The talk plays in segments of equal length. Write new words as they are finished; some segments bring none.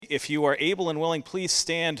if you are able and willing, please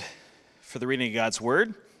stand for the reading of God's Word.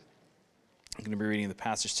 I'm going to be reading the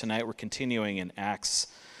passage tonight. We're continuing in Acts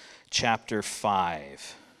chapter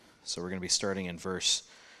 5. So we're going to be starting in verse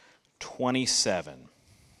 27.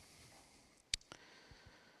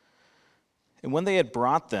 And when they had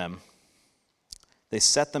brought them, they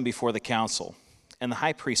set them before the council. And the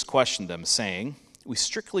high priest questioned them, saying, "We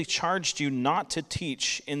strictly charged you not to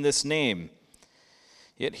teach in this name.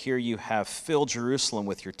 Yet here you have filled Jerusalem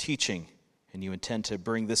with your teaching, and you intend to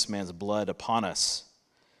bring this man's blood upon us."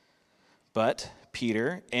 But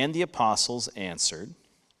Peter and the apostles answered,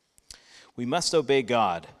 "We must obey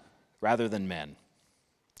God rather than men.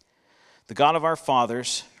 The God of our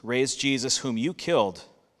fathers raised Jesus, whom you killed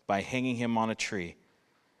by hanging him on a tree.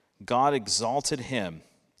 God exalted him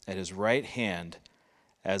at his right hand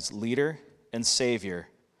as leader and Savior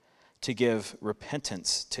to give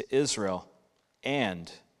repentance to Israel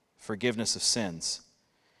and forgiveness of sins.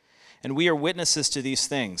 And we are witnesses to these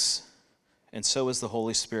things, and so is the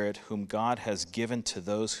Holy Spirit, whom God has given to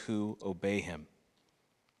those who obey him."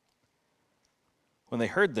 When they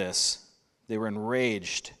heard this, they were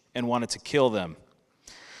enraged and wanted to kill them.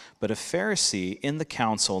 But a Pharisee in the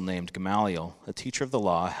council named Gamaliel, a teacher of the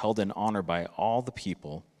law, held in honor by all the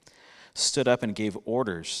people, stood up and gave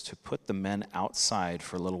orders to put the men outside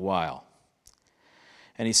for a little while.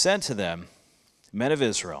 And he said to them, "Men of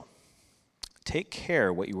Israel, take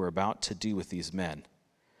care what you are about to do with these men.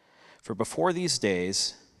 For before these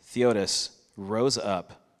days, Theudas rose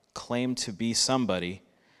up, claimed to be somebody,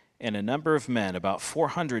 and a number of men, about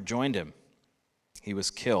 400, joined him. He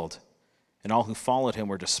was killed, and all who followed him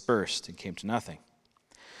were dispersed and came to nothing.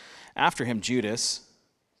 After him, Judas,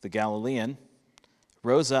 the Galilean,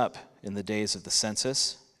 rose up in the days of the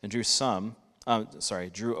census and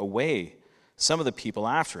drew away some of the people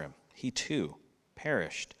after him. He too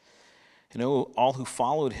perished, and all who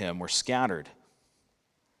followed him were scattered.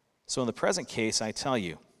 So in the present case, I tell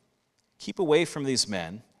you, keep away from these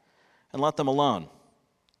men and let them alone.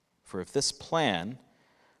 For if this plan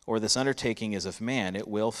or this undertaking is of man, it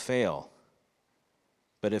will fail.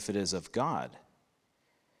 But if it is of God,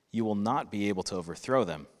 you will not be able to overthrow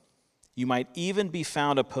them. You might even be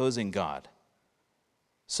found opposing God."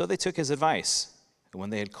 So they took his advice, and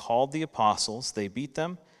when they had called the apostles, they beat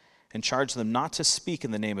them and charged them not to speak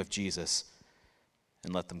in the name of Jesus,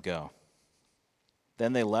 and let them go.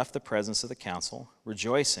 Then they left the presence of the council,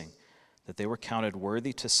 rejoicing that they were counted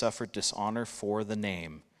worthy to suffer dishonor for the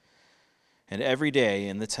name. And every day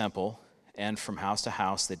in the temple and from house to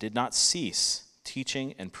house, they did not cease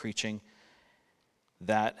teaching and preaching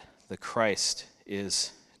that the Christ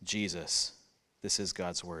is Jesus. This is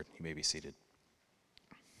God's word. You may be seated.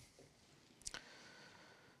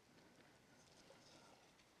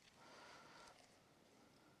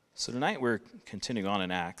 So tonight we're continuing on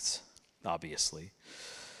in Acts, obviously.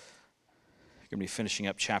 We're going to be finishing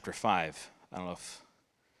up chapter 5. I don't know if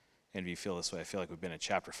any of you feel this way. I feel like we've been in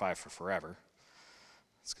chapter 5 for forever.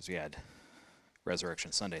 It's because we had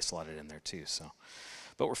Resurrection Sunday slotted in there too.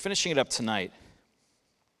 But we're finishing it up tonight.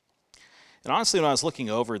 And honestly, when I was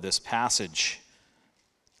looking over this passage,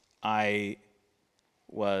 I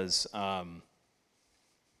was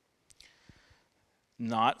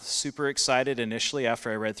not super excited initially after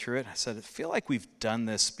I read through it. I said, I feel like we've done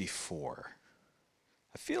this before.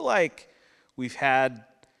 I feel like we've had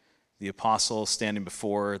the apostles standing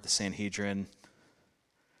before the Sanhedrin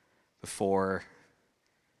before,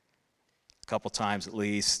 a couple times at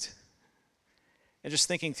least. And just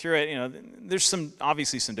thinking through it, there's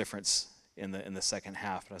obviously some difference in the second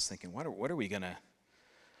half. But I was thinking, what are we gonna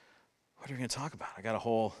talk about? I got a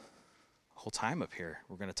whole time up here.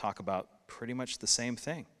 We're gonna talk about pretty much the same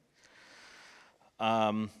thing.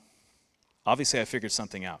 Obviously, I figured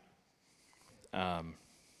something out,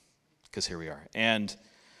 because here we are. And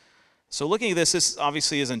so looking at this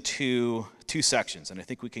obviously is in two sections, and I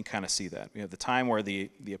think we can kind of see that. We have the time where the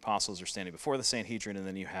apostles are standing before the Sanhedrin, and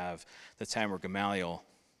then you have the time where Gamaliel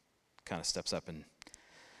kind of steps up and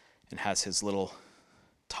has his little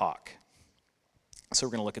talk. So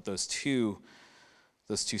we're going to look at those two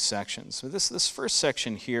sections. So this first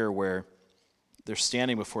section here where they're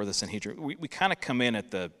standing before the Sanhedrin, we kind of come in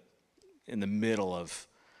in the middle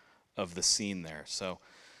of the scene there. So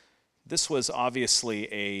this was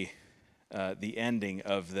obviously the ending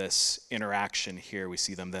of this interaction here. We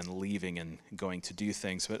see them then leaving and going to do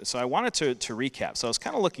things. So I wanted to recap. So I was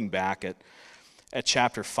kind of looking back at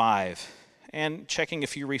chapter 5 and checking a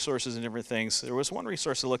few resources and different things. There was one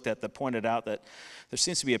resource I looked at that pointed out that there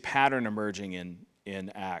seems to be a pattern emerging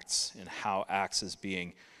in Acts, in how Acts is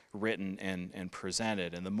being written and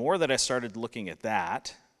presented. And the more that I started looking at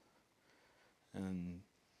that, and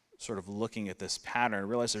sort of looking at this pattern, I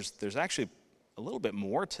realized there's actually a little bit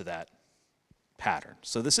more to that pattern.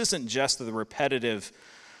 So this isn't just the repetitive,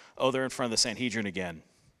 oh, they're in front of the Sanhedrin again,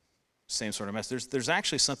 same sort of mess. There's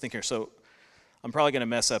actually something here. So I'm probably going to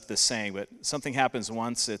mess up this saying, but something happens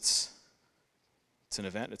once, it's an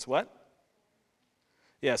event. It's what?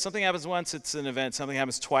 Yeah, something happens once, it's an event. Something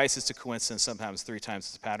happens twice, it's a coincidence. Sometimes 3 times,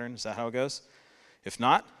 it's a pattern. Is that how it goes? If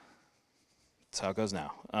not, that's how it goes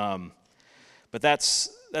now. But that's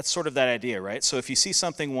sort of that idea, right? So if you see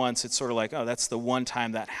something once, it's sort of like, oh, that's the one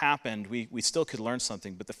time that happened. We still could learn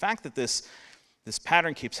something. But the fact that this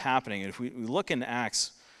pattern keeps happening, and if we look in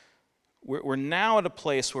Acts, we're now at a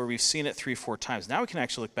place where we've seen it 3-4 times. Now we can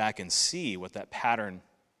actually look back and see what that pattern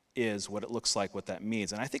is, what it looks like, what that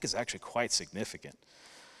means. And I think it's actually quite significant.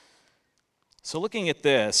 So looking at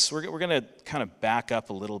this, we're going to kind of back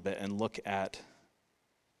up a little bit and look at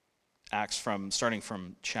Acts starting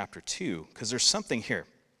from chapter 2, because there's something here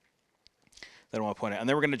that I want to point out. And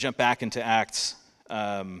then we're going to jump back into Acts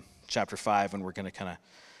chapter 5, and we're going to kind of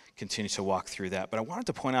continue to walk through that. But I wanted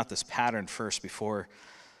to point out this pattern first before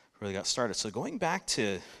we really got started. So going back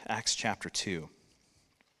to Acts chapter 2.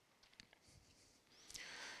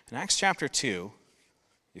 In Acts chapter 2,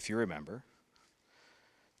 if you remember,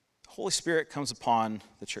 the Holy Spirit comes upon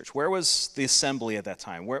the church. Where was the assembly at that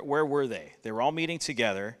time? Where were they? They were all meeting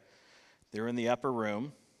together. They were in the upper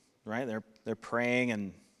room, right? They're praying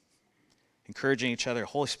and encouraging each other.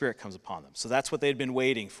 Holy Spirit comes upon them. So that's what they'd been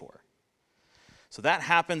waiting for. So that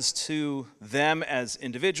happens to them as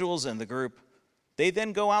individuals and the group. They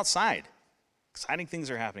then go outside. Exciting things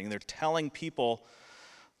are happening. They're telling people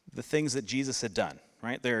the things that Jesus had done,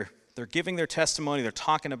 right? They're giving their testimony. They're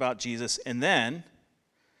talking about Jesus. And then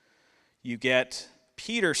you get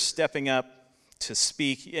Peter stepping up to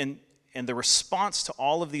speak. And the response to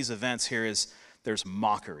all of these events here is there's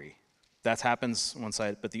mockery. That happens one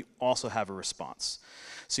side, but you also have a response.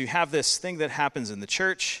 So you have this thing that happens in the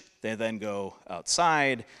church. They then go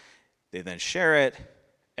outside. They then share it.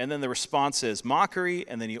 And then the response is mockery.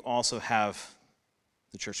 And then you also have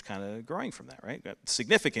the church kind of growing from that, right?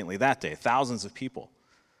 Significantly that day, thousands of people.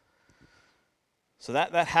 So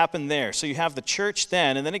that happened there. So you have the church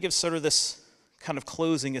then, and then it gives sort of this kind of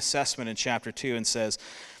closing assessment in chapter 2 and says,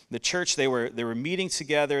 the church, they were meeting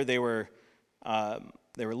together, they were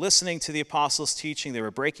listening to the apostles' teaching, they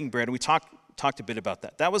were breaking bread, and we talked a bit about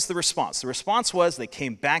that. That was the response. The response was they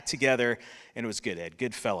came back together, and it was good. They had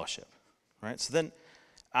good fellowship, right? So then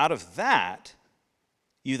out of that,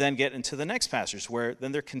 you then get into the next passage where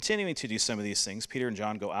then they're continuing to do some of these things. Peter and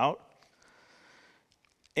John go out,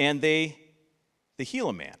 and they heal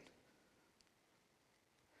a man.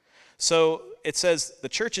 So it says the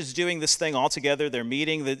church is doing this thing all together. They're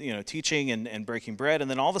meeting, teaching and breaking bread,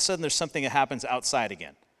 and then all of a sudden there's something that happens outside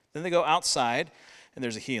again. Then they go outside, and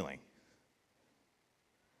there's a healing.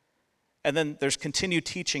 And then there's continued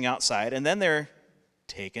teaching outside, and then they're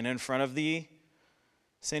taken in front of the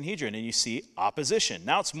Sanhedrin, and you see opposition.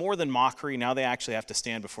 Now it's more than mockery. Now they actually have to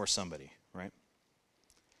stand before somebody, right?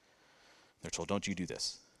 They're told, don't you do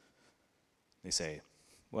this. They say,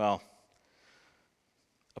 well,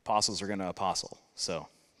 apostles are going to apostle, so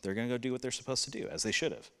they're going to go do what they're supposed to do, as they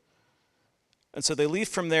should have. And so they leave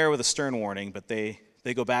from there with a stern warning, but they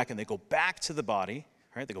go back, and they go back to the body,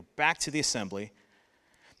 right? They go back to the assembly,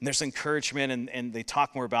 and there's encouragement, and they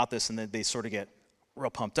talk more about this, and then they sort of get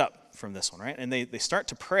real pumped up from this one, right? And they start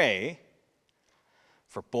to pray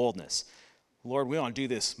for boldness. Lord, we want to do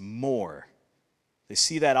this more. They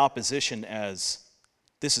see that opposition as,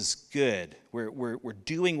 this is good. We're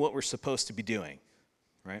doing what we're supposed to be doing,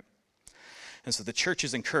 right? And so the church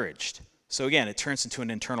is encouraged. So again, it turns into an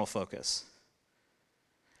internal focus.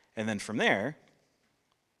 And then from there,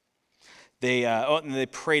 they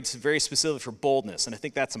prayed very specifically for boldness, and I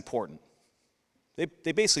think that's important.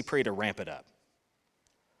 They basically pray to ramp it up.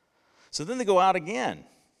 So then they go out again.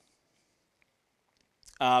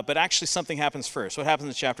 But actually something happens first. What happens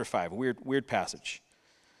in chapter 5? A weird passage.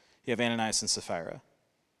 You have Ananias and Sapphira.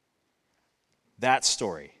 That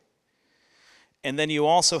story. And then you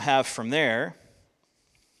also have from there,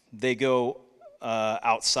 they go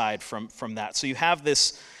outside from that. So you have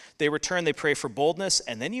this, they return, they pray for boldness,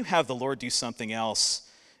 and then you have the Lord do something else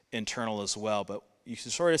internal as well. But you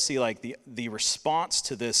can sort of see like the response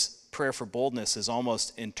to this prayer for boldness is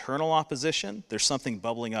almost internal opposition. There's something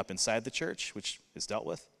bubbling up inside the church, which is dealt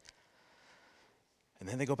with. And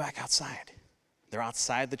then they go back outside. They're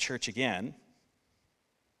outside the church again.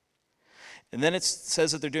 And then it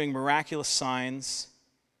says that they're doing miraculous signs.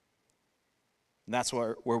 And that's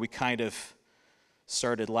where we kind of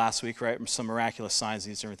started last week, right? Some miraculous signs,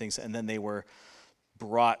 these different things. And then they were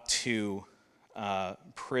brought to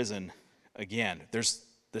prison again. There's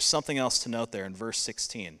something else to note there in verse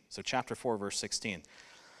 16. So chapter 4, verse 16.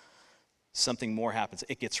 Something more happens.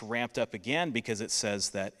 It gets ramped up again because it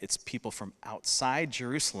says that it's people from outside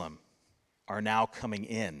Jerusalem are now coming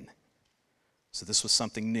in. So this was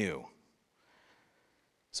something new.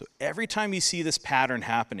 So every time you see this pattern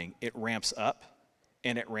happening, it ramps up,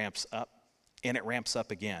 and it ramps up, and it ramps up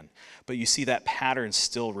again. But you see that pattern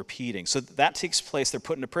still repeating. So that takes place. They're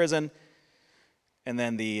put into prison, and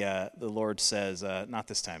then the Lord says, not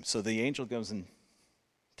this time. So the angel goes and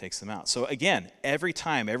takes them out. So again, every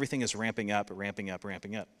time, everything is ramping up, ramping up,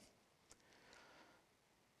 ramping up.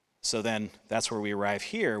 So then that's where we arrive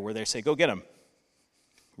here, where they say, go get them.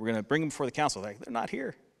 We're going to bring them before the council. They're not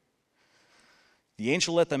here. The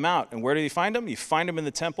angel let them out. And where do you find them? You find them in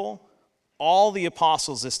the temple. All the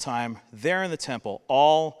apostles this time, they're in the temple,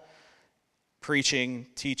 all preaching,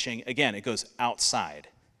 teaching. Again, it goes outside.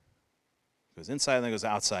 It goes inside and then it goes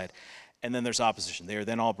outside. And then there's opposition. They are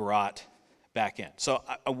then all brought back in. So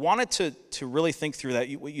I wanted to really think through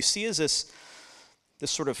that. What you see is this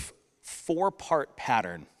sort of four-part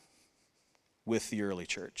pattern with the early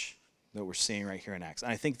church that we're seeing right here in Acts.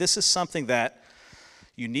 And I think this is something that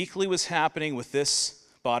uniquely was happening with this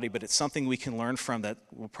body, but it's something we can learn from that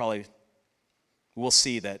we'll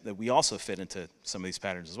see that we also fit into some of these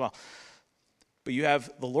patterns as well. But you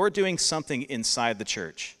have the Lord doing something inside the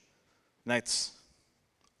church. And that's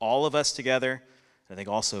all of us together. I think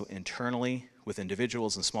also internally with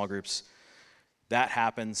individuals and small groups. That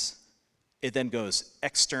happens. It then goes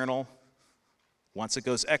external. Once it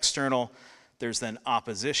goes external, there's then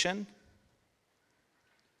opposition.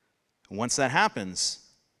 Once that happens,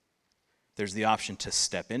 there's the option to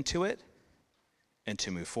step into it and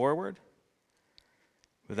to move forward.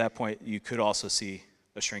 At that point, you could also see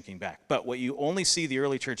a shrinking back. But what you only see the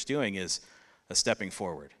early church doing is a stepping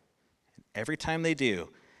forward. Every time they do,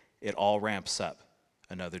 it all ramps up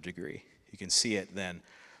another degree. You can see it then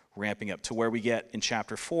ramping up to where we get in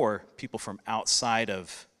chapter 4, people from outside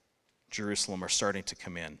of Jerusalem are starting to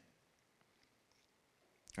come in.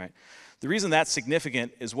 Right? The reason that's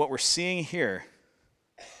significant is what we're seeing here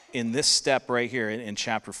in this step right here in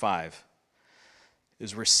chapter 5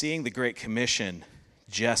 is we're seeing the Great Commission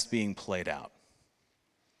just being played out.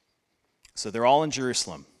 So they're all in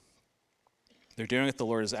Jerusalem. They're doing what the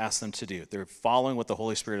Lord has asked them to do. They're following what the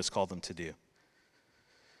Holy Spirit has called them to do.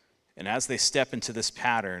 And as they step into this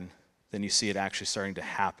pattern, then you see it actually starting to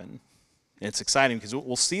happen. And it's exciting because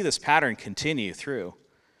we'll see this pattern continue through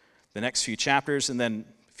the next few chapters, and then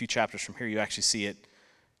a few chapters from here, you actually see it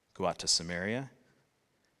go out to Samaria.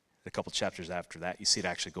 A couple chapters after that, you see it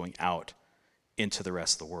actually going out into the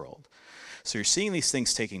rest of the world. So you're seeing these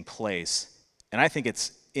things taking place, and I think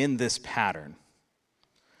it's in this pattern.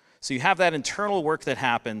 So you have that internal work that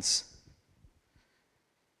happens,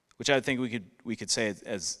 which I think we could say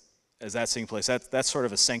as that's taking place. That's sort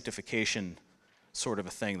of a sanctification sort of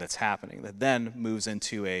a thing that's happening that then moves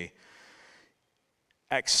into a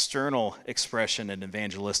external expression and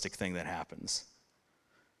evangelistic thing that happens.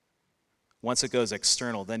 Once it goes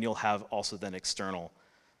external, then you'll have also then external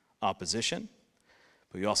opposition,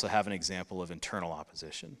 but you also have an example of internal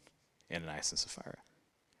opposition, Ananias and Sapphira.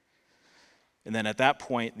 And then at that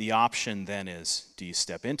point, the option then is, do you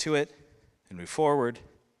step into it and move forward,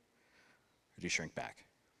 or do you shrink back?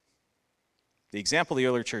 The example the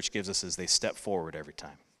early church gives us is they step forward every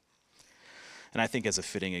time. And I think as a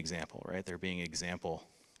fitting example, right? They're being an example.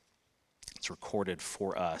 It's recorded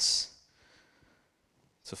for us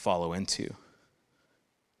to follow into.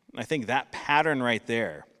 And I think that pattern right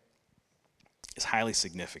there is highly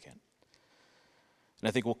significant. And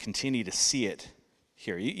I think we'll continue to see it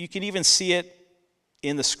here. You can even see it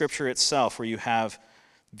in the scripture itself, where you have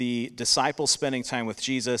the disciples spending time with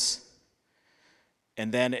Jesus,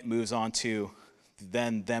 and then it moves on to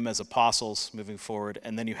then them as apostles moving forward,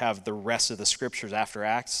 and then you have the rest of the scriptures after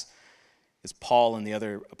Acts is Paul and the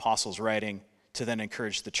other apostles writing to then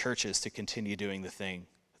encourage the churches to continue doing the thing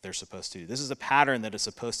that they're supposed to do. This is a pattern that is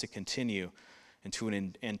supposed to continue and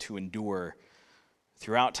to endure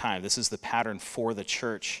throughout time. This is the pattern for the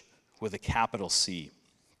church with a capital C.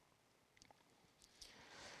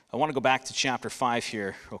 I want to go back to chapter 5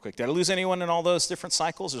 here real quick. Did I lose anyone in all those different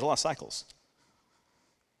cycles? There's a lot of cycles.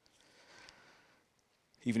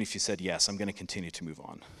 Even if you said yes, I'm going to continue to move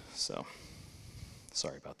on. So,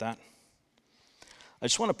 sorry about that. I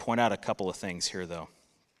just want to point out a couple of things here, though.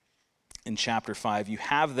 In chapter 5, you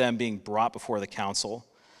have them being brought before the council.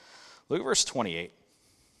 Look at verse 28. It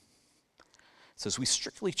says, "We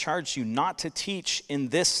strictly charge you not to teach in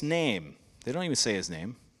this name." They don't even say his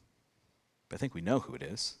name, but I think we know who it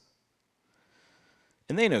is.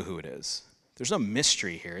 And they know who it is. There's no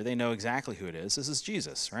mystery here. They know exactly who it is. This is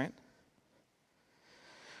Jesus, right?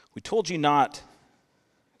 We told you not,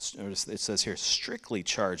 notice it says here, strictly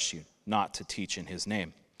charged you not to teach in his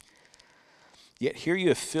name. Yet here you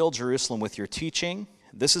have filled Jerusalem with your teaching.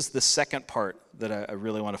 This is the second part that I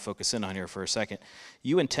really want to focus in on here for a second.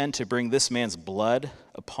 You intend to bring this man's blood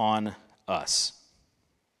upon us.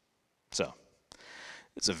 So,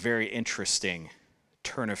 it's a very interesting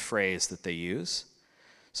turn of phrase that they use.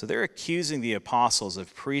 So they're accusing the apostles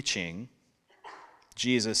of preaching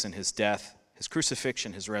Jesus and his death, his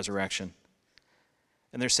crucifixion, his resurrection.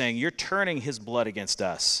 And they're saying, you're turning his blood against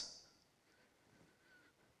us.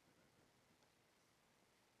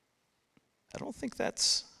 I don't think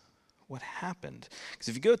that's what happened. Because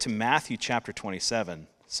if you go to Matthew chapter 27,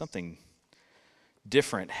 something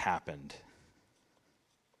different happened.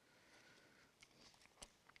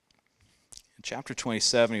 In chapter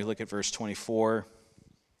 27, you look at verse 24.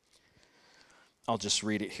 I'll just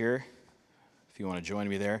read it here if you want to join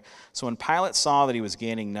me there. So when Pilate saw that he was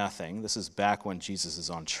gaining nothing, this is back when Jesus is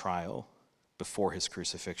on trial, before his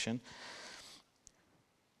crucifixion.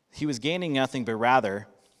 He was gaining nothing, but rather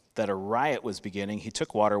that a riot was beginning. He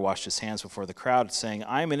took water, washed his hands before the crowd, saying,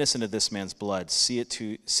 I am innocent of this man's blood. See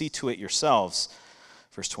to it yourselves.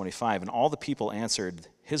 Verse 25, and all the people answered,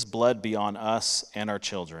 his blood be on us and our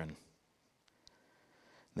children.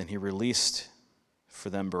 Then he released for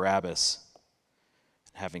them Barabbas,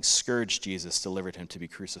 and having scourged Jesus, delivered him to be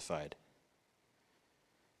crucified.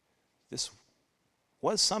 This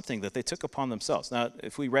was something that they took upon themselves. Now,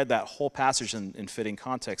 if we read that whole passage in fitting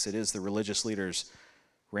context, it is the religious leaders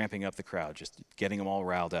ramping up the crowd, just getting them all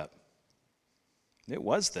riled up. It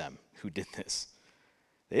was them who did this.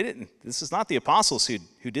 They didn't. This is not the apostles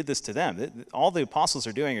who did this to them. All the apostles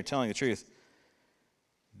are doing are telling the truth.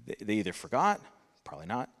 They either forgot, probably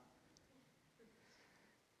not.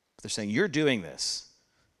 But they're saying, you're doing this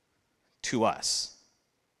to us.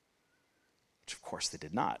 Which, of course, they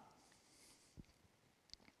did not.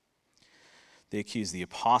 They accused the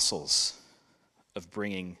apostles of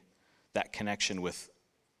bringing that connection with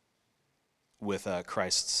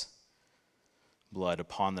Christ's blood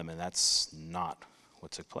upon them, and that's not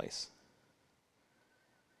what took place.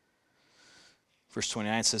 Verse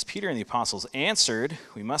 29 says, Peter and the apostles answered,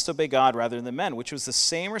 we must obey God rather than men, which was the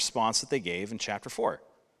same response that they gave in chapter 4.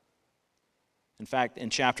 In fact, in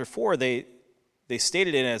chapter 4, they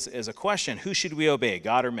stated it as a question, who should we obey,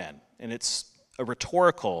 God or men? And it's a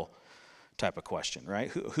rhetorical type of question, right?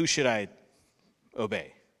 Who should I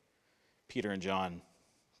obey? Peter and John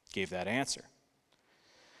gave that answer.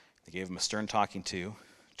 They gave them a stern talking to,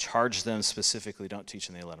 charged them specifically, don't teach,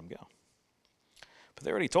 and they let them go. But they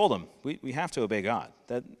already told them, we have to obey God.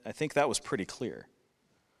 I think that was pretty clear.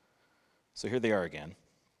 So here they are again.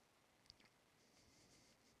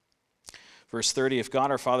 Verse 30, if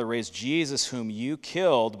God our Father raised Jesus, whom you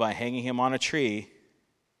killed by hanging him on a tree,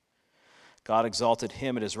 God exalted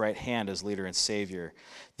him at his right hand as leader and savior.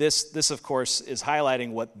 This of course, is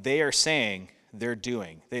highlighting what they are saying they're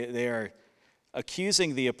doing. They are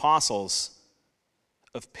accusing the apostles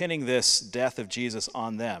of pinning this death of Jesus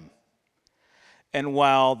on them. And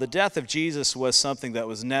while the death of Jesus was something that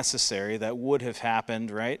was necessary, that would have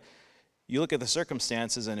happened, right? You look at the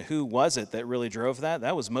circumstances and who was it that really drove that?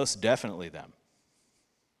 That was most definitely them.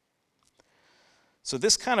 So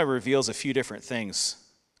this kind of reveals a few different things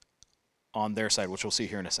on their side, which we'll see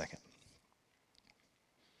here in a second.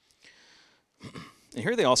 And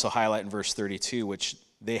here they also highlight in verse 32, which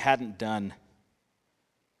they hadn't done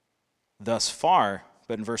thus far,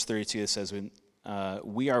 but in verse 32 it says,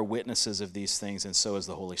 we are witnesses of these things, and so is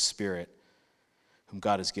the Holy Spirit, whom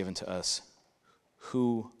God has given to us,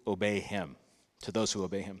 who obey him, to those who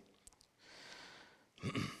obey him.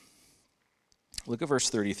 Look at verse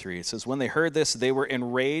 33. It says, when they heard this, they were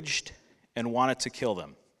enraged and wanted to kill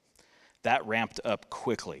them. That ramped up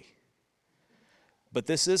quickly. But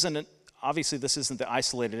this isn't the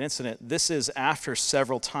isolated incident. This is after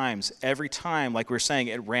several times. Every time, like we're saying,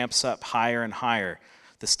 it ramps up higher and higher.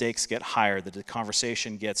 The stakes get higher. The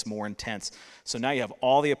conversation gets more intense. So now you have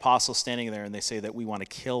all the apostles standing there, and they say that we want to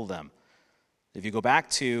kill them. If you go back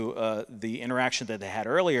to the interaction that they had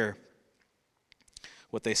earlier,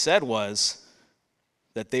 what they said was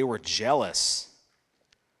that they were jealous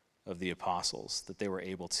of the apostles, that they were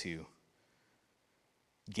able to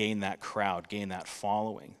gain that crowd, gain that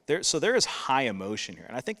following. So there is high emotion here.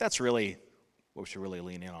 And I think that's really what we should really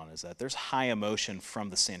lean in on, is that there's high emotion from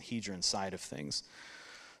the Sanhedrin side of things.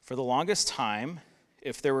 For the longest time,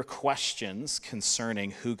 if there were questions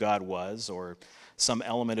concerning who God was or some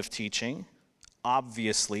element of teaching,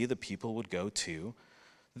 obviously the people would go to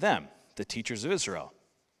them, the teachers of Israel.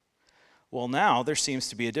 Well, now there seems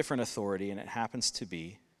to be a different authority, and it happens to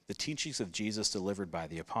be the teachings of Jesus delivered by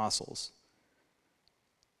the apostles.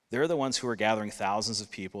 They're the ones who are gathering thousands of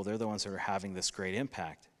people. They're the ones who are having this great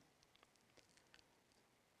impact.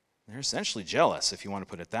 They're essentially jealous, if you want to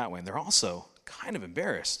put it that way, and they're also kind of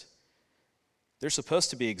embarrassed. They're supposed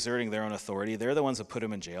to be exerting their own authority. They're the ones that put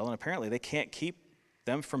him in jail, and apparently they can't keep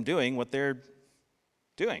them from doing what they're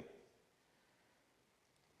doing.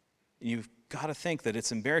 You've got to think that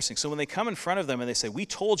it's embarrassing. So when they come in front of them and they say, "We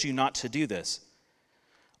told you not to do this,"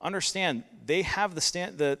 understand, they have the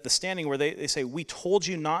standing where they say, "We told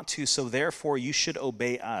you not to, so therefore you should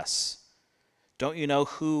obey us." Don't you know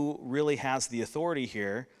who really has the authority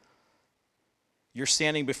here? You're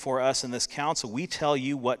standing before us in this council. We tell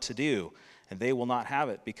you what to do, and they will not have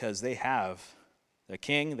it because they have a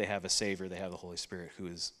king, they have a savior, they have the Holy Spirit who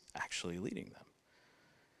is actually leading them.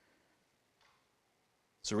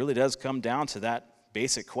 So it really does come down to that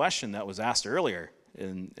basic question that was asked earlier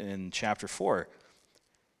in chapter 4.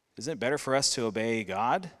 Isn't it better for us to obey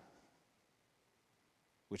God?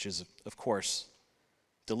 Which is, of course,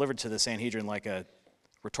 delivered to the Sanhedrin like a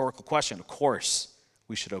rhetorical question. Of course,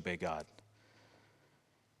 we should obey God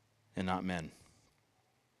and not men.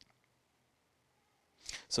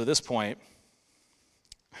 So at this point,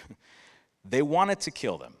 they wanted to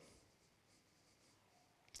kill them.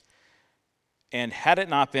 And had it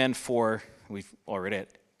not been for, we've already read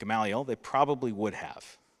it, Gamaliel, they probably would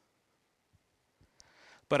have.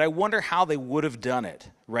 But I wonder how they would have done it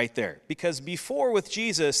right there. Because before with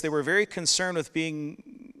Jesus, they were very concerned with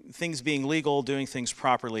things being legal, doing things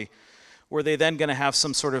properly. Were they then going to have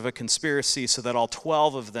some sort of a conspiracy so that all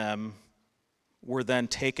 12 of them were then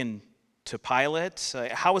taken to Pilate?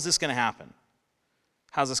 How is this going to happen?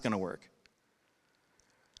 How's this going to work?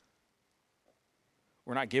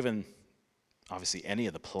 We're not given, obviously, any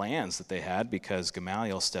of the plans that they had because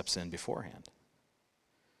Gamaliel steps in beforehand.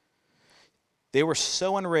 They were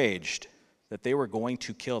so enraged that they were going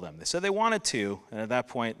to kill them. They said they wanted to, and at that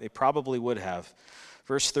point, they probably would have.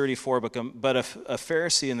 Verse 34, but a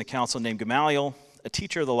Pharisee in the council named Gamaliel, a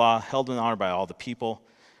teacher of the law, held in honor by all the people.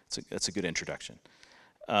 That's a good introduction.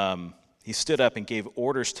 He stood up and gave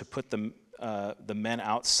orders to put the men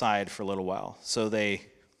outside for a little while. So they,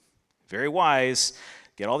 very wise,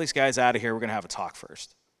 get all these guys out of here. We're going to have a talk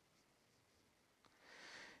first.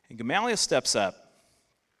 And Gamaliel steps up,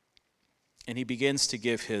 and he begins to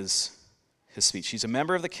give his speech. He's a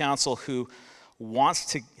member of the council who wants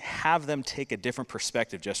to have them take a different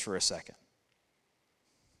perspective just for a second,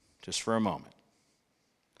 just for a moment.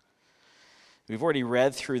 We've already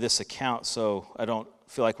read through this account, so I don't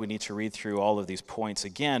feel like we need to read through all of these points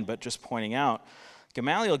again, but just pointing out,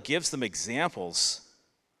 Gamaliel gives them examples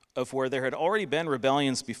of where there had already been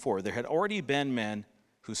rebellions before. There had already been men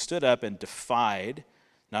who stood up and defied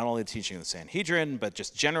not only the teaching of the Sanhedrin, but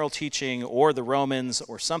just general teaching or the Romans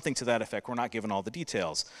or something to that effect. We're not given all the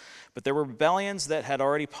details. But there were rebellions that had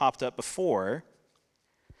already popped up before.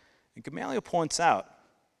 And Gamaliel points out,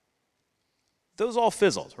 those all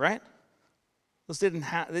fizzled, right? Those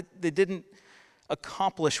they didn't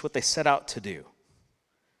accomplish what they set out to do.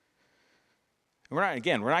 And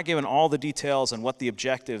we're not given all the details on what the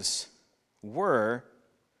objectives were,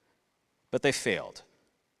 but they failed.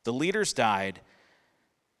 The leaders died,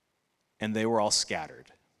 and they were all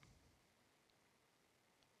scattered.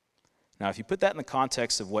 Now, if you put that in the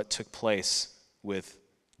context of what took place with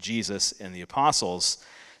Jesus and the apostles,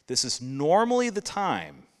 this is normally the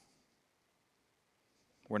time.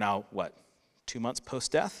 We're now, 2 months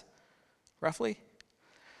post-death, roughly?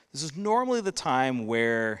 This is normally the time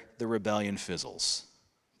where the rebellion fizzles.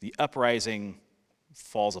 The uprising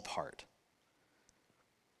falls apart.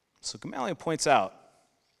 So Gamaliel points out,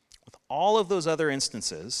 with all of those other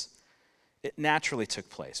instances, it naturally took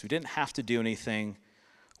place. We didn't have to do anything.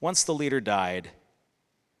 Once the leader died,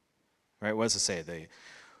 right, what does it say? They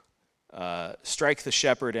strike the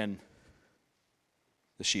shepherd and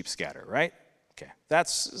the sheep scatter, right? Okay,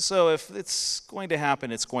 so if it's going to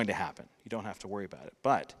happen, it's going to happen. You don't have to worry about it.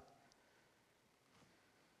 But,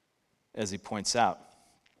 as he points out,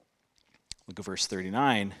 look at verse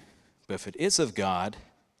 39, but if it is of God,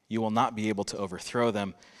 you will not be able to overthrow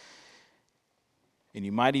them, and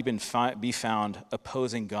you might even be found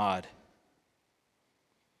opposing God.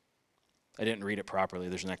 I didn't read it properly.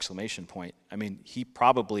 There's an exclamation point. I mean, he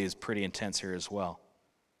probably is pretty intense here as well.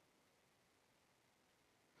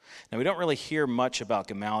 Now, we don't really hear much about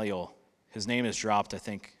Gamaliel. His name is dropped, I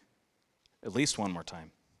think, at least one more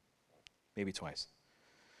time, maybe twice.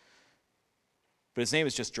 But his name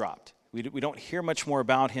is just dropped. We don't hear much more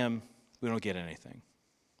about him. We don't get anything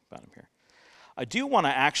about him here. I do want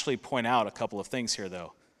to actually point out a couple of things here,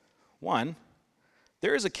 though. One,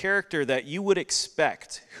 there is a character that you would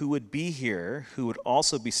expect who would be here, who would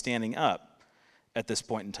also be standing up at this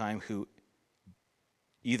point in time, who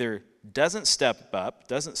either doesn't step up,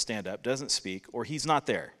 doesn't stand up, doesn't speak, or he's not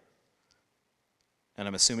there. And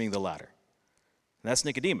I'm assuming the latter. And that's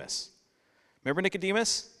Nicodemus. Remember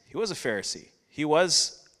Nicodemus? He was a Pharisee. He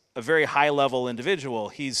was a very high-level individual.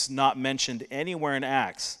 He's not mentioned anywhere in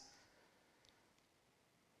Acts.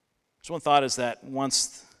 So one thought is that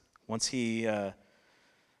once he had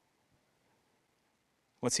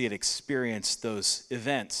experienced those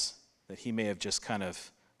events, that he may have just kind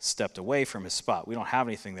of stepped away from his spot. We don't have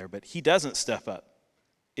anything there, but he doesn't step up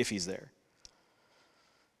if he's there,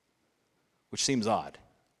 which seems odd.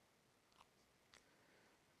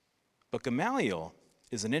 But Gamaliel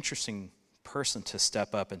is an interesting person to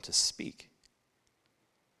step up and to speak.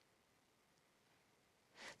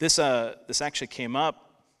 This actually came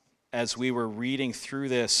up as we were reading through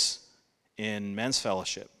this in men's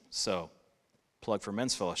fellowship. So, plug for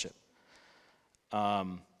men's fellowship.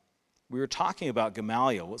 We were talking about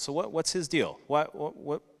Gamaliel. So what's his deal? Why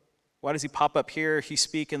does he pop up here, he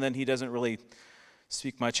speak, and then he doesn't really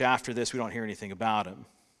speak much after this? We don't hear anything about him.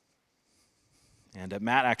 And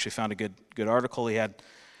Matt actually found a good article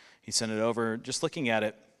he sent it over. Just looking at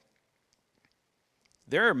it,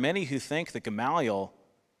 there are many who think that Gamaliel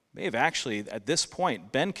may have actually, at this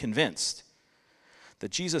point, been convinced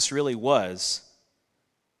that Jesus really was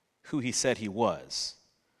who he said he was,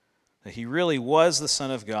 that he really was the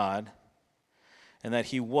Son of God, and that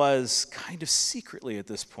he was kind of secretly at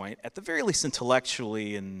this point, at the very least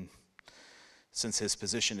intellectually, and since his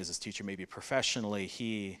position as his teacher, maybe professionally,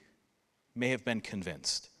 he may have been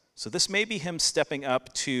convinced. So this may be him stepping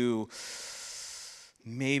up to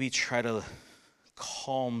maybe try to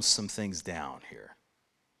calm some things down here,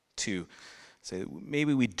 to say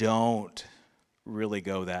maybe we don't really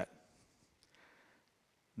go that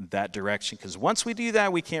direction, because once we do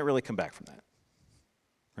that, we can't really come back from that.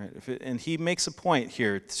 Right? And he makes a point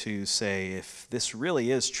here to say, if this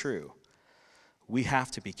really is true, we have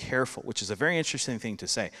to be careful, which is a very interesting thing to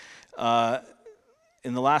say.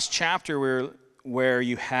 In the last chapter where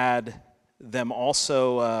you had them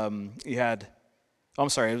also, I'm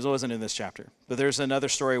sorry, it wasn't in this chapter, but there's another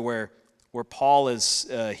story where Paul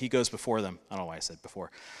he goes before them. I don't know why I said before.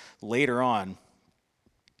 Later on,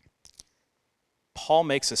 Paul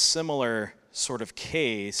makes a similar sort of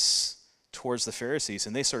case towards the Pharisees,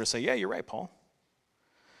 and they sort of say, yeah, you're right, Paul.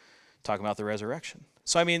 Talking about the resurrection.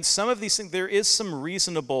 So, I mean, some of these things, there is some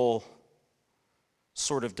reasonable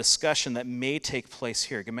sort of discussion that may take place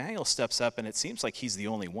here. Gamaliel steps up, and it seems like he's the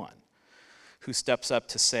only one who steps up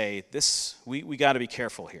to say, we got to be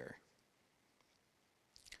careful here.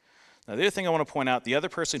 Now, the other thing I want to point out, the other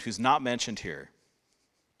person who's not mentioned here,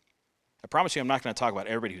 I promise you I'm not going to talk about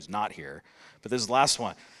everybody who's not here, but this is the last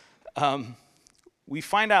one. We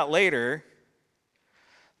find out later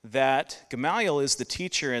that Gamaliel is the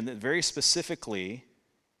teacher and very specifically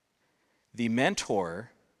the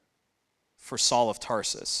mentor for Saul of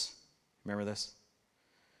Tarsus. Remember this?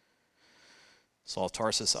 Saul of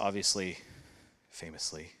Tarsus, obviously,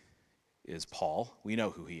 famously, is Paul. We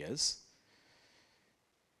know who he is.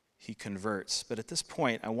 He converts. But at this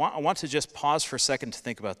point, I want to just pause for a second to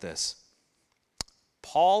think about this.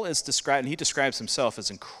 Paul is described, and he describes himself as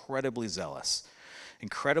incredibly zealous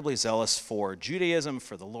for Judaism,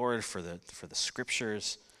 for the Lord, for the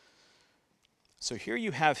scriptures. So here you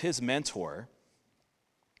have his mentor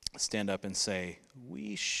stand up and say,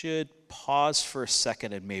 we should pause for a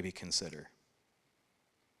second and maybe consider.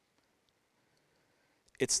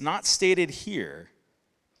 It's not stated here,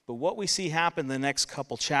 but what we see happen in the next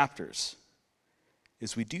couple chapters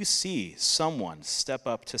is we do see someone step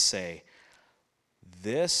up to say,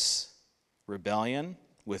 this rebellion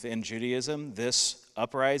within Judaism, this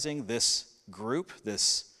uprising, this group,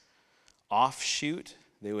 this offshoot,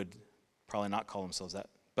 they would probably not call themselves that,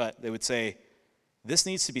 but they would say, this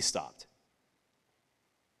needs to be stopped.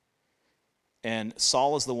 And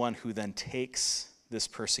Saul is the one who then takes this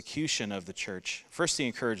persecution of the church. First he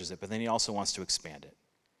encourages it, but then he also wants to expand it.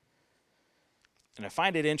 And I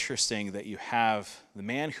find it interesting that you have the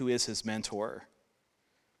man who is his mentor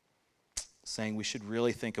saying we should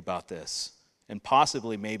really think about this and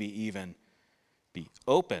possibly maybe even be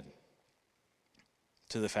open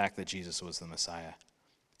to the fact that Jesus was the Messiah.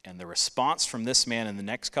 And the response from this man in the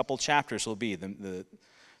next couple chapters will be the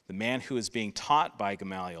man who is being taught by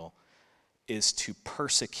Gamaliel is to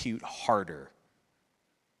persecute harder,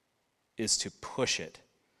 is to push it.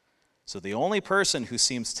 So the only person who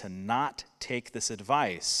seems to not take this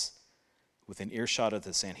advice within earshot of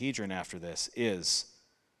the Sanhedrin after this is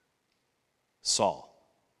Saul.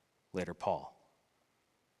 later Paul,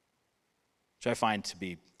 which I find to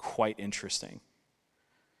be quite interesting.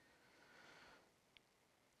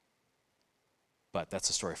 But that's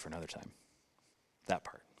a story for another time, that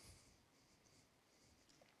part.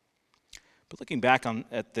 But looking back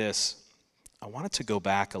at this, I wanted to go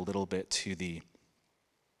back a little bit to the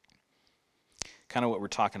kind of what we're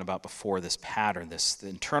talking about before, this pattern, the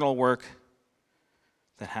internal work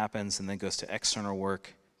that happens and then goes to external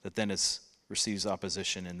work that then receives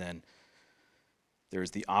opposition, and then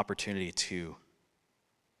there's the opportunity to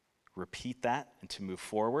repeat that and to move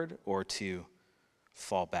forward or to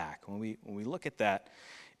fall back. When we look at that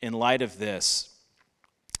in light of this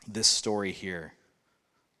story here,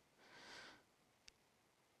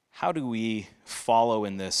 how do we follow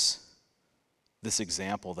in this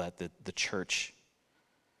example that the church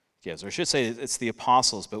gives? Or I should say it's the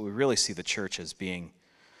apostles, but we really see the church as being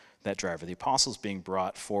that driver. The apostles being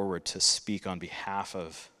brought forward to speak on behalf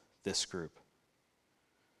of this group.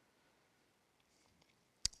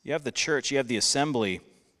 You have the church, you have the assembly,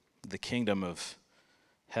 the kingdom of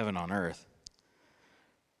heaven on earth.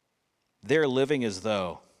 They're living as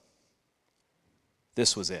though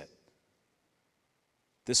this was it.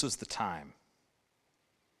 This was the time.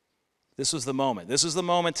 This was the moment. This was the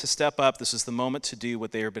moment to step up. This was the moment to do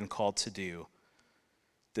what they have been called to do.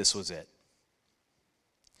 This was it.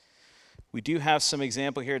 We do have some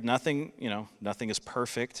example here. Nothing is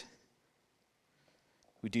perfect.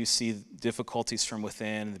 We do see difficulties from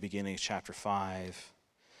within in the beginning of chapter 5.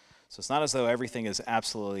 So it's not as though everything is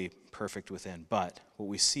absolutely perfect within, but what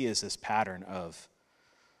we see is this pattern of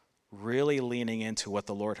really leaning into what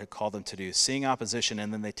the Lord had called them to do, seeing opposition,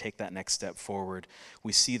 and then they take that next step forward.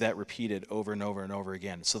 We see that repeated over and over and over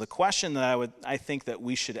again. So the question that I think that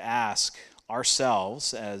we should ask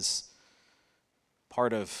ourselves as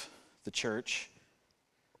part of the church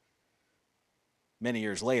many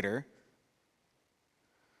years later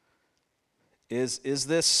is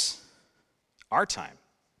this our time?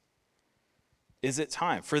 Is it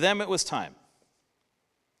time? For them, it was time.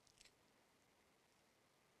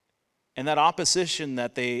 And that opposition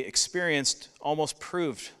that they experienced almost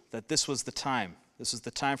proved that this was the time. This was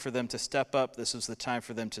the time for them to step up. This was the time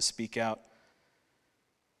for them to speak out.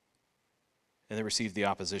 And they received the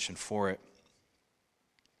opposition for it.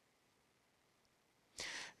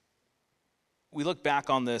 We look back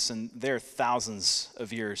on this, and they're thousands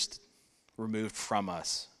of years removed from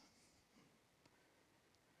us.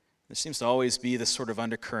 There seems to always be this sort of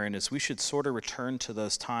undercurrent as we should sort of return to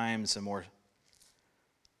those times, a more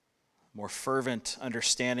fervent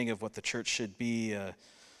understanding of what the church should be.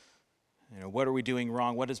 What are we doing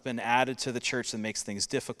wrong? What has been added to the church that makes things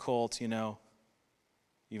difficult?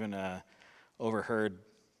 Even overheard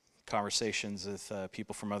conversations with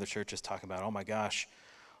people from other churches talking about, oh my gosh,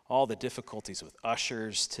 all the difficulties with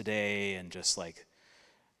ushers today and just like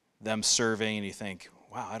them serving, and you think,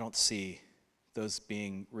 wow, I don't see those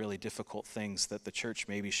being really difficult things that the church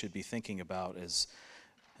maybe should be thinking about as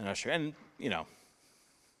an usher. And,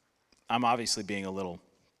 I'm obviously being a little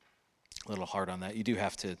hard on that. You do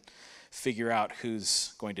have to figure out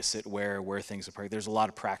who's going to sit where things are parked. There's a lot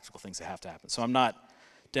of practical things that have to happen. So I'm not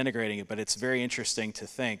denigrating it, but it's very interesting to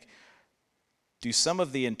think, do some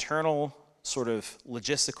of the internal sort of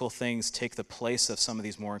logistical things take the place of some of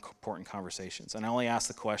these more important conversations? And I only ask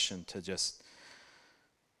the question to just,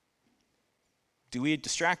 do we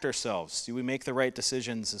distract ourselves? Do we make the right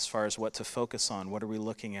decisions as far as what to focus on? What are we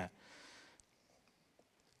looking at?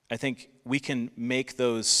 I think we can make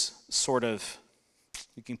those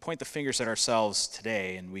we can point the fingers at ourselves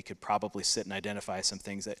today, and we could probably sit and identify some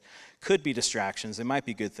things that could be distractions. They might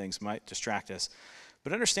be good things, might distract us.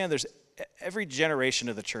 But understand every generation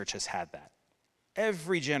of the church has had that.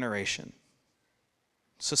 Every generation.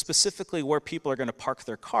 So specifically where people are going to park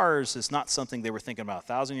their cars is not something they were thinking about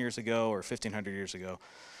 1,000 years ago or 1,500 years ago.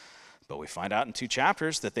 But we find out in 2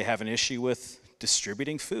 chapters that they have an issue with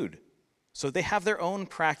distributing food. So they have their own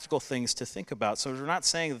practical things to think about. So we're not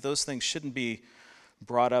saying that those things shouldn't be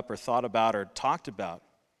brought up or thought about or talked about.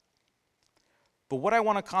 But what I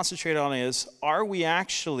want to concentrate on is, are we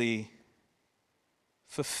actually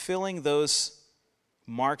fulfilling those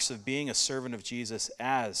marks of being a servant of Jesus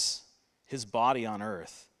as his body on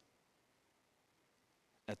earth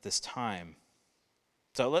at this time?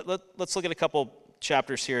 So let's look at a couple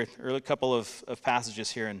chapters here, or a couple of passages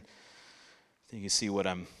here, and I think you see what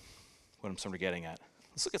I'm sort of getting at.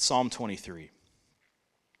 Let's look at Psalm 23.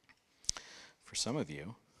 For some of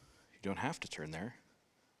you don't have to turn there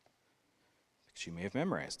because you may have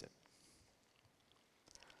memorized it.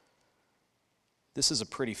 This is a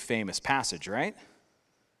pretty famous passage, right?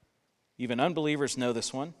 Even unbelievers know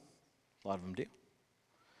this one. A lot of them do.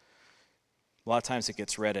 A lot of times it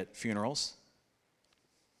gets read at funerals,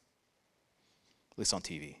 at least on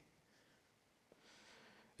TV.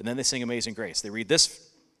 And then they sing Amazing Grace. They read this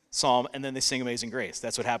psalm, and then they sing Amazing Grace.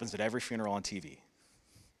 That's what happens at every funeral on TV.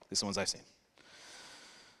 These are the ones I've seen.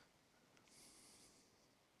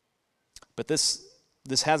 But this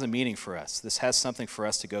has a meaning for us. This has something for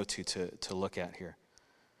us to go to look at here.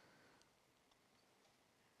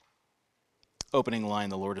 Opening line,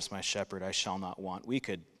 the Lord is my shepherd, I shall not want. We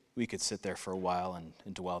could sit there for a while and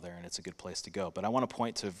dwell there, and it's a good place to go. But I want to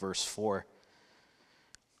point to verse 4.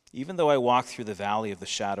 Even though I walk through the valley of the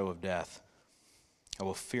shadow of death, I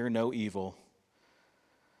will fear no evil,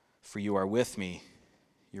 for you are with me.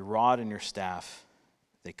 Your rod and your staff,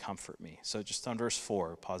 they comfort me. So just on verse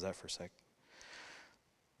 4, pause that for a sec.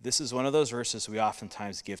 This is one of those verses we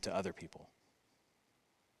oftentimes give to other people.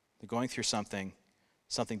 They're going through something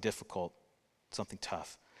difficult, something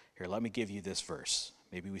tough. Here, let me give you this verse.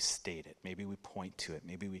 Maybe we state it. Maybe we point to it.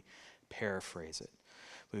 Maybe we paraphrase it.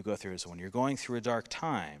 We go through it. So when you're going through a dark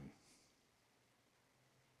time,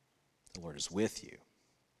 the Lord is with you.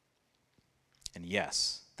 And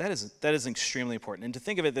yes, that is extremely important. And to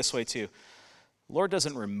think of it this way too, the Lord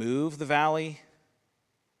doesn't remove the valley.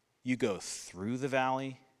 You go through the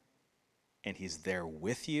valley, and he's there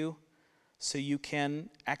with you, so you can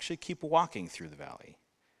actually keep walking through the valley.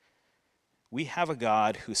 We have a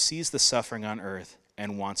God who sees the suffering on earth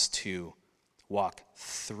and wants to walk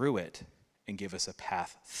through it and give us a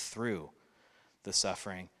path through the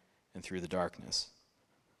suffering and through the darkness.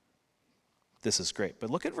 This is great. But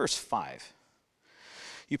look at verse 5.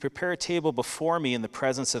 You prepare a table before me in the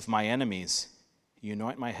presence of my enemies. You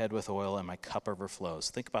anoint my head with oil, and my cup overflows.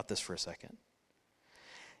 Think about this for a second.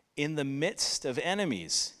 In the midst of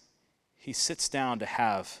enemies, he sits down to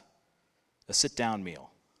have a sit-down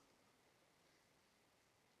meal.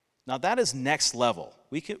 Now that is next level.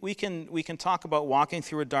 We can talk about walking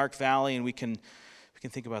through a dark valley, and we can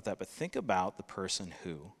think about that. But think about the person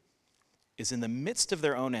who is in the midst of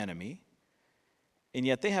their own enemy, and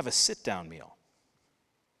yet they have a sit-down meal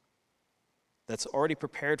that's already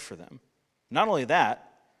prepared for them. Not only that,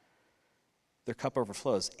 their cup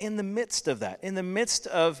overflows. In the midst of that, in the midst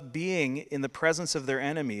of being in the presence of their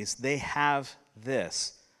enemies, they have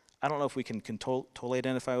this. I don't know if we can totally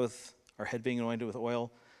identify with our head being anointed with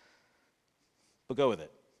oil, but go with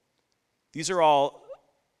it. These are all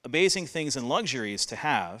amazing things and luxuries to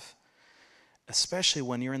have, especially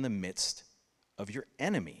when you're in the midst of your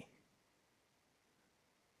enemy.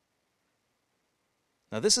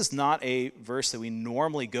 Now, this is not a verse that we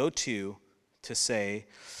normally go to say,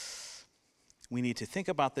 we need to think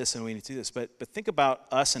about this and we need to do this, but think about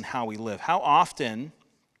us and how we live. How often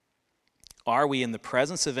are we in the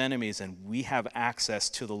presence of enemies and we have access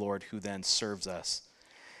to the Lord who then serves us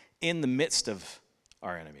in the midst of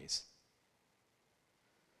our enemies?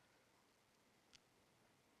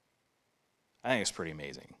 I think it's pretty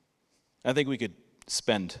amazing. I think we could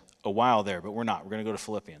spend a while there, but we're not. We're going to go to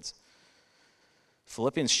Philippians.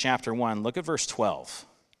 Philippians chapter 1, look at verse 12.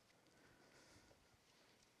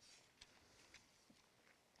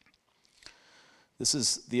 This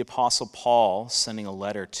is the Apostle Paul sending a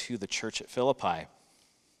letter to the church at Philippi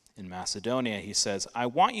in Macedonia. He says, I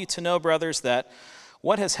want you to know, brothers, that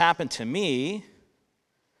what has happened to me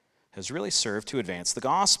has really served to advance the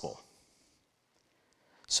gospel,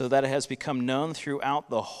 so that it has become known throughout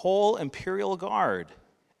the whole imperial guard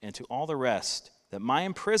and to all the rest that my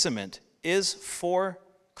imprisonment is for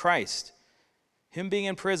Christ. Him being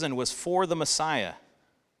in prison was for the Messiah.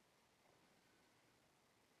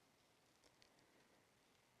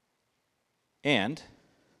 And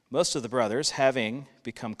most of the brothers, having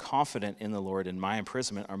become confident in the Lord in my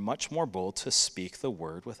imprisonment, are much more bold to speak the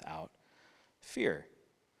word without fear.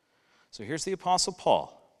 So here's the Apostle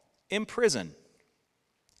Paul, in prison.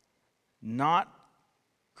 Not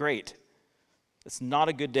great. It's not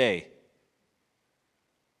a good day.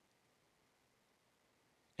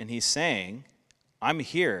 And he's saying, I'm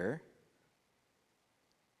here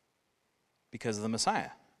because of the Messiah.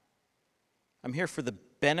 I'm here for the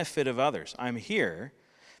benefit of others. I'm here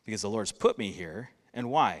because the Lord's put me here.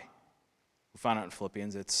 And why? We found out in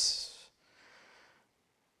Philippians, it's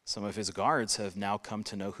some of his guards have now come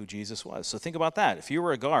to know who Jesus was. So think about that. If you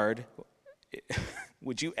were a guard,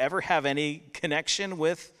 would you ever have any connection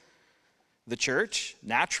with the church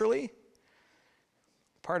naturally?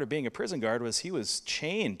 Part of being a prison guard was he was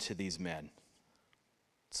chained to these men.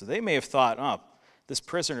 So they may have thought, oh, this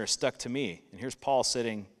prisoner is stuck to me. And here's Paul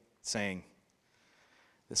sitting saying,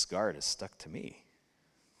 this guard is stuck to me.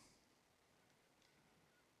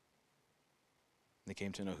 They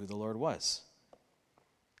came to know who the Lord was.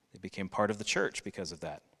 They became part of the church because of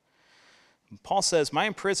that. Paul says, my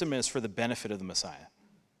imprisonment is for the benefit of the Messiah.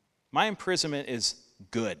 My imprisonment is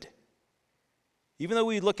good. Even though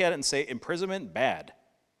we look at it and say, imprisonment, bad.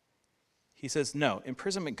 He says, no,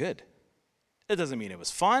 imprisonment, good. It doesn't mean it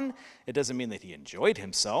was fun. It doesn't mean that he enjoyed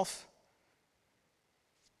himself.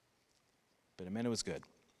 But it meant it was good.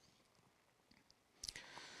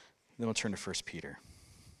 Then we'll turn to 1 Peter.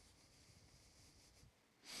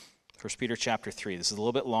 1 Peter chapter 3. This is a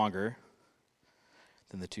little bit longer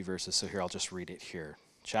than the two verses, so here I'll just read it here.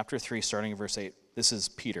 Chapter 3, starting in verse 8. This is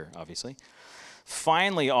Peter, obviously.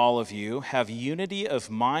 Finally, all of you have unity of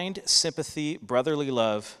mind, sympathy, brotherly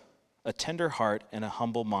love, a tender heart, and a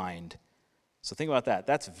humble mind. So think about that.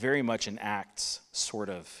 That's very much an Acts sort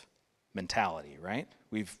of mentality, right?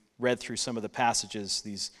 We've read through some of the passages,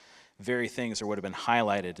 these very things are what have been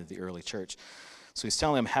highlighted in the early church. So he's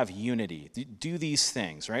telling them, have unity. Do these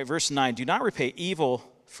things, right? Verse 9, do not repay evil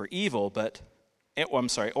for evil,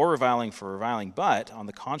 or reviling for reviling, but on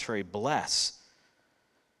the contrary, bless.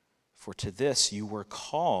 For to this you were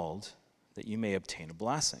called, that you may obtain a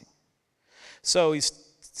blessing. So he's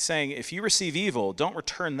saying, if you receive evil, don't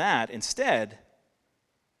return that. Instead,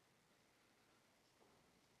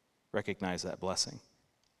 recognize that blessing.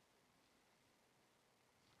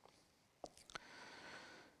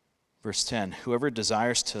 Verse 10, whoever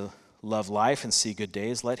desires to love life and see good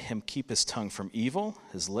days, let him keep his tongue from evil,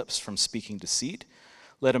 his lips from speaking deceit.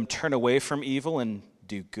 Let him turn away from evil and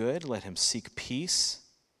do good. Let him seek peace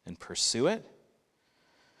and pursue it.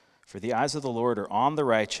 For the eyes of the Lord are on the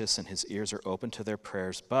righteous, and his ears are open to their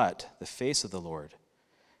prayers, but the face of the Lord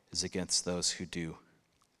is against those who do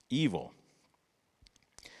evil.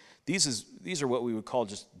 These are what we would call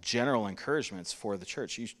just general encouragements for the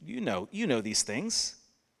church. You know these things.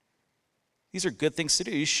 These are good things to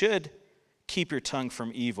do. You should keep your tongue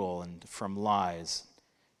from evil and from lies.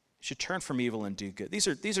 You should turn from evil and do good. These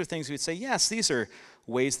are things we would say, yes, these are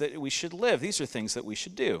ways that we should live. These are things that we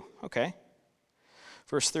should do. Okay.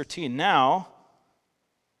 Verse 13, now,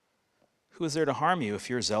 who is there to harm you if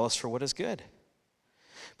you're zealous for what is good?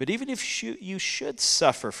 But even if you should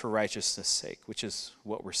suffer for righteousness' sake, which is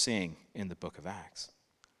what we're seeing in the book of Acts.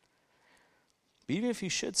 But even if you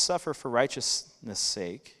should suffer for righteousness'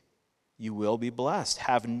 sake, you will be blessed.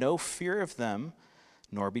 Have no fear of them,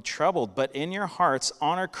 nor be troubled. But in your hearts,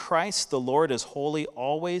 honor Christ the Lord as holy,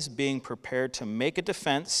 always being prepared to make a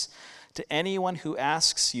defense to anyone who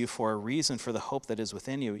asks you for a reason for the hope that is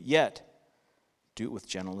within you. Yet, do it with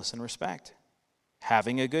gentleness and respect,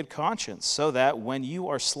 having a good conscience, so that when you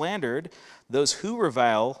are slandered, those who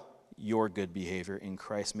revile your good behavior in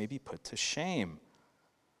Christ may be put to shame.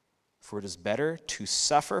 For it is better to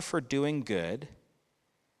suffer for doing good,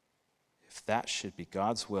 if that should be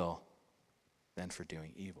God's will, than for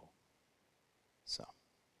doing evil. So,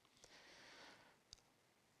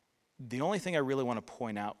 the only thing I really want to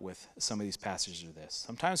point out with some of these passages are this.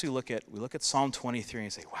 Sometimes we look at Psalm 23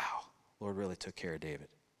 and say, wow, Lord really took care of David.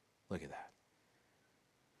 Look at that.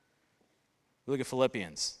 We look at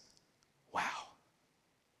Philippians. Wow,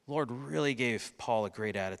 Lord really gave Paul a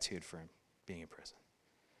great attitude for him being in prison.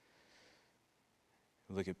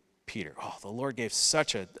 We look at Peter. Oh, the Lord gave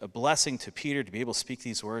such a blessing to Peter to be able to speak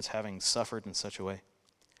these words, having suffered in such a way.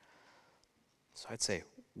 So I'd say,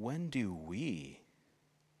 when do we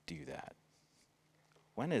do that?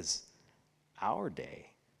 When is our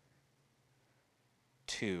day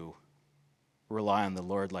to rely on the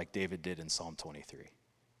Lord like David did in Psalm 23?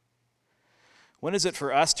 When is it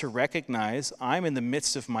for us to recognize I'm in the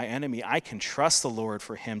midst of my enemy? I can trust the Lord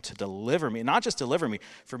for him to deliver me, not just deliver me,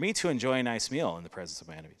 for me to enjoy a nice meal in the presence of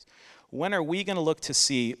my enemies. When are we going to look to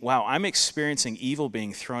see, wow, I'm experiencing evil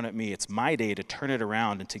being thrown at me. It's my day to turn it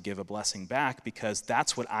around and to give a blessing back, because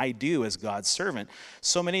that's what I do as God's servant.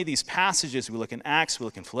 So many of these passages, we look in Acts, we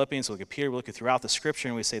look in Philippians, we look at Peter, we look at throughout the scripture,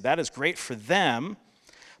 and we say, that is great for them,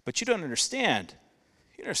 but you don't understand.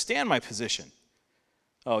 You don't understand my position.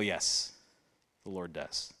 Oh, yes. The Lord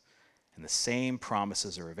does. And the same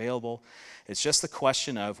promises are available. It's just the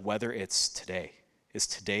question of whether it's today. Is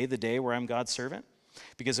today the day where I'm God's servant?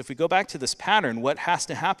 Because if we go back to this pattern, what has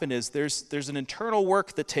to happen is there's an internal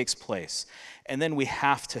work that takes place, and then we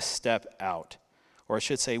have to step out. Or I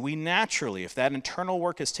should say, we naturally, if that internal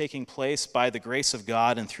work is taking place by the grace of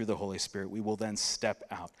God and through the Holy Spirit, we will then step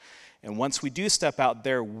out. And once we do step out,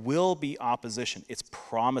 there will be opposition. It's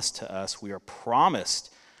promised to us. We are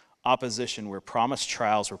promised opposition, we're promised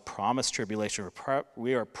trials, we're promised tribulation,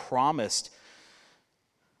 we are promised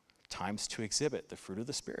times to exhibit the fruit of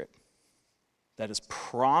the Spirit. That is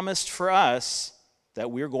promised for us,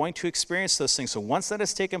 that we're going to experience those things. So once that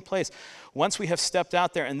has taken place, once we have stepped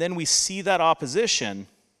out there and then we see that opposition,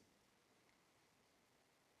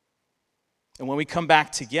 And when we come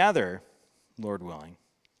back together, Lord willing,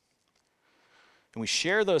 and we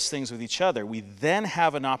share those things with each other, we then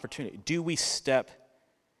have an opportunity. Do we step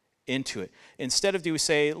into it? Instead of do we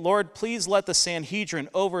say, Lord, please let the Sanhedrin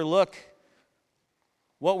overlook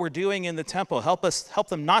what we're doing in the temple. Help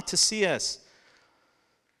them not to see us.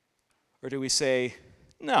 Or do we say,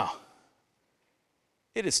 no,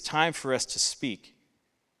 it is time for us to speak.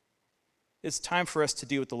 It's time for us to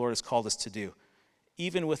do what the Lord has called us to do.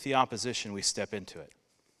 Even with the opposition, we step into it.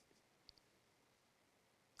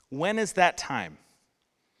 When is that time?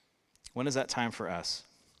 When is that time for us?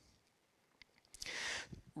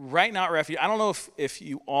 Right now at Refuge, I don't know if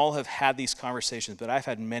you all have had these conversations, but I've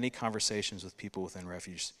had many conversations with people within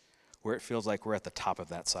Refuge where it feels like we're at the top of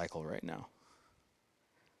that cycle right now.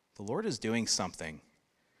 The Lord is doing something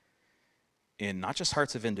in not just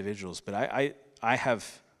hearts of individuals, but I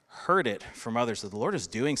have heard it from others that the Lord is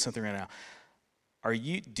doing something right now.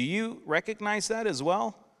 Do you recognize that as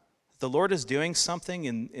well? The Lord is doing something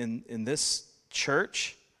in this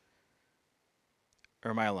church?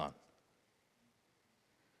 Or am I alone?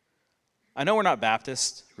 I know we're not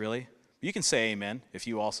Baptist, really. You can say amen if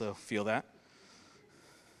you also feel that.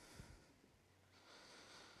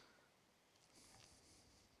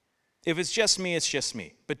 If it's just me, it's just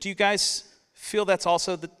me. But do you guys feel that's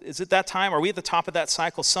also, is it that time? Are we at the top of that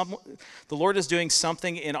cycle? The Lord is doing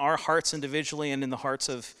something in our hearts individually and in the hearts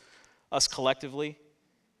of us collectively?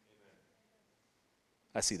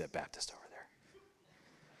 I see that Baptist over there.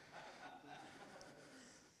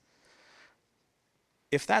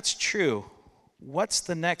 If that's true, what's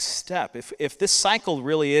the next step? If this cycle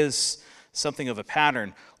really is something of a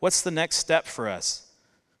pattern, what's the next step for us?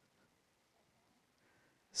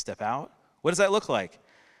 Step out? What does that look like?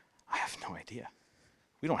 I have no idea.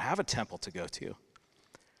 We don't have a temple to go to.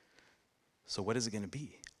 So what is it going to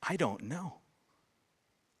be? I don't know.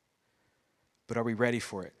 But are we ready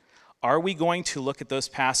for it? Are we going to look at those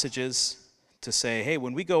passages to say, hey,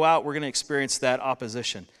 when we go out, we're going to experience that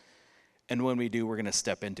opposition. And when we do, we're going to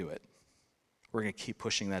step into it. We're going to keep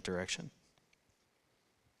pushing that direction.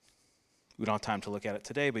 We don't have time to look at it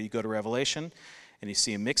today, but you go to Revelation and you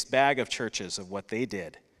see a mixed bag of churches of what they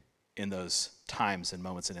did in those times and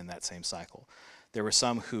moments and in that same cycle. There were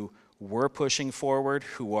some who were pushing forward,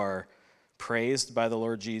 who are praised by the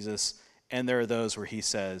Lord Jesus, and there are those where he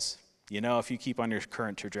says, you know, if you keep on your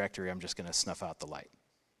current trajectory, I'm just going to snuff out the light.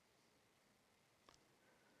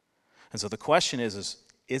 And so the question is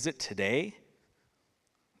it today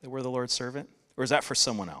that we're the Lord's servant? Or is that for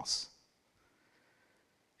someone else?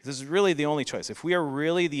 This is really the only choice. If we are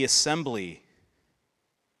really the assembly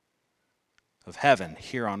of heaven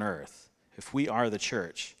here on earth, if we are the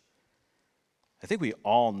church, I think we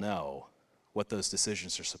all know what those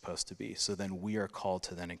decisions are supposed to be. So then we are called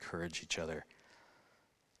to then encourage each other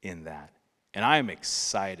in that. And I am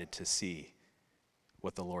excited to see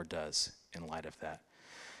what the Lord does in light of that.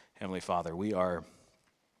 Heavenly Father, we are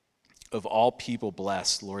of all people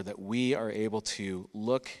blessed, Lord, that we are able to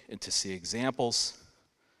look and to see examples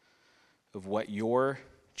of what your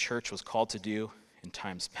church was called to do in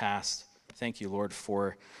times past. Thank you, Lord,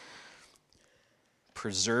 for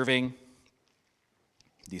preserving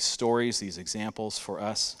these stories, these examples for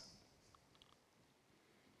us.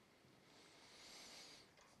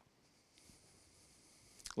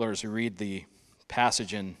 Lord, as we read the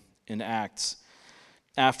passage in Acts,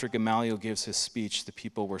 after Gamaliel gives his speech,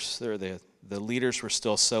 the leaders were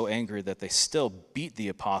still so angry that they still beat the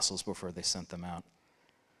apostles before they sent them out.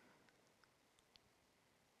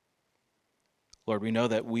 Lord, we know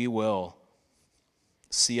that we will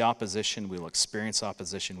see opposition, we will experience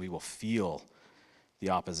opposition, we will feel the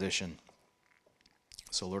opposition.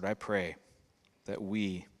 So, Lord, I pray that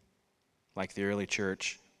we, like the early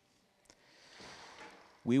church,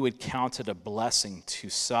 we would count it a blessing to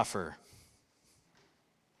suffer,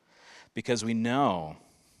 because we know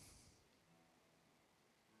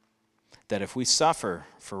that if we suffer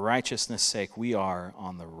for righteousness' sake, we are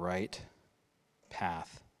on the right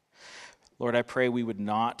path. Lord, I pray we would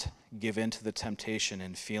not give in to the temptation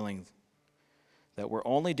in feeling that we're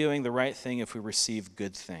only doing the right thing if we receive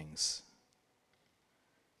good things,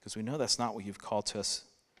 because we know that's not what you've called to us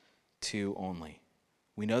to only.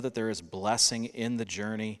 We know that there is blessing in the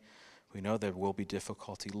journey. We know there will be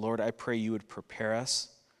difficulty. Lord, I pray you would prepare us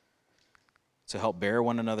to help bear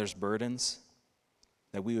one another's burdens,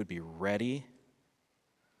 that we would be ready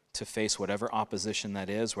to face whatever opposition that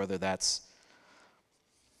is, whether that's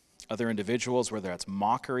other individuals, whether that's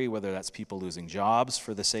mockery, whether that's people losing jobs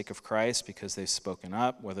for the sake of Christ because they've spoken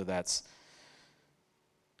up, whether that's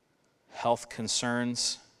health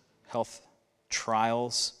concerns, health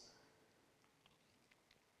trials.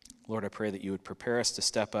 Lord, I pray that you would prepare us to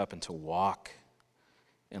step up and to walk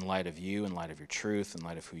in light of you, in light of your truth, in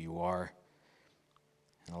light of who you are,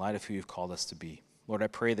 in light of who you've called us to be. Lord, I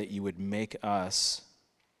pray that you would make us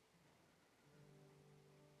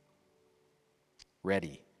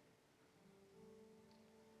ready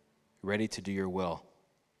to do your will.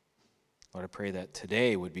 Lord, I pray that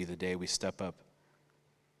today would be the day we step up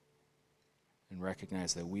and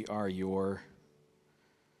recognize that we are your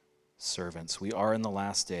servants. We are in the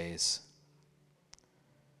last days.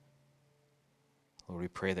 Lord, we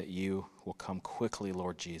pray that you will come quickly,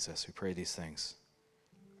 Lord Jesus. We pray these things.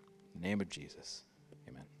 In the name of Jesus.